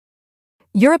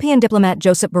European diplomat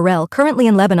Josep Borrell, currently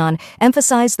in Lebanon,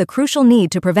 emphasized the crucial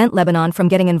need to prevent Lebanon from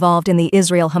getting involved in the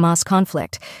Israel-Hamas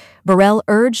conflict. Borrell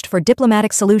urged for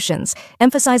diplomatic solutions,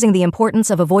 emphasizing the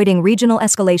importance of avoiding regional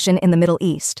escalation in the Middle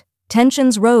East.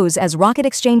 Tensions rose as rocket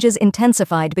exchanges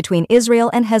intensified between Israel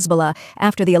and Hezbollah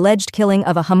after the alleged killing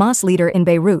of a Hamas leader in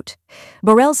Beirut.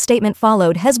 Borrell's statement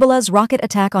followed Hezbollah's rocket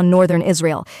attack on northern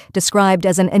Israel, described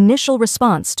as an initial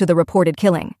response to the reported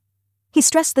killing. He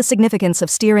stressed the significance of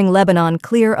steering Lebanon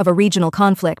clear of a regional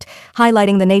conflict,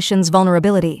 highlighting the nation's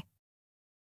vulnerability.